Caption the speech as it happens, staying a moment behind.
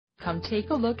Come take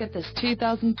a look at this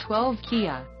 2012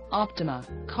 Kia Optima.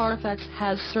 Carfax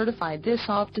has certified this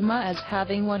Optima as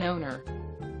having one owner.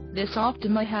 This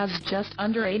Optima has just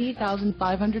under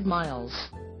 80,500 miles.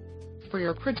 For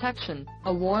your protection,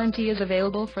 a warranty is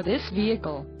available for this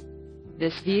vehicle.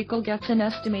 This vehicle gets an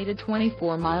estimated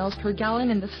 24 miles per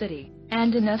gallon in the city,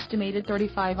 and an estimated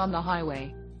 35 on the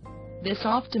highway. This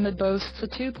Optima boasts a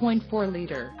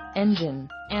 2.4-liter engine,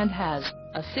 and has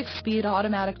a 6-speed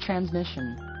automatic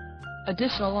transmission.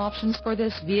 Additional options for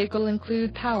this vehicle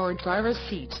include power driver's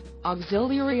seat,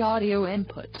 auxiliary audio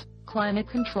input, climate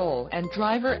control and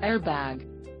driver airbag.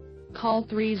 Call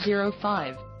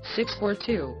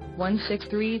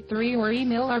 305-642-1633 or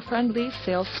email our friendly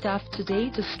sales staff today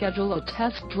to schedule a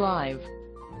test drive.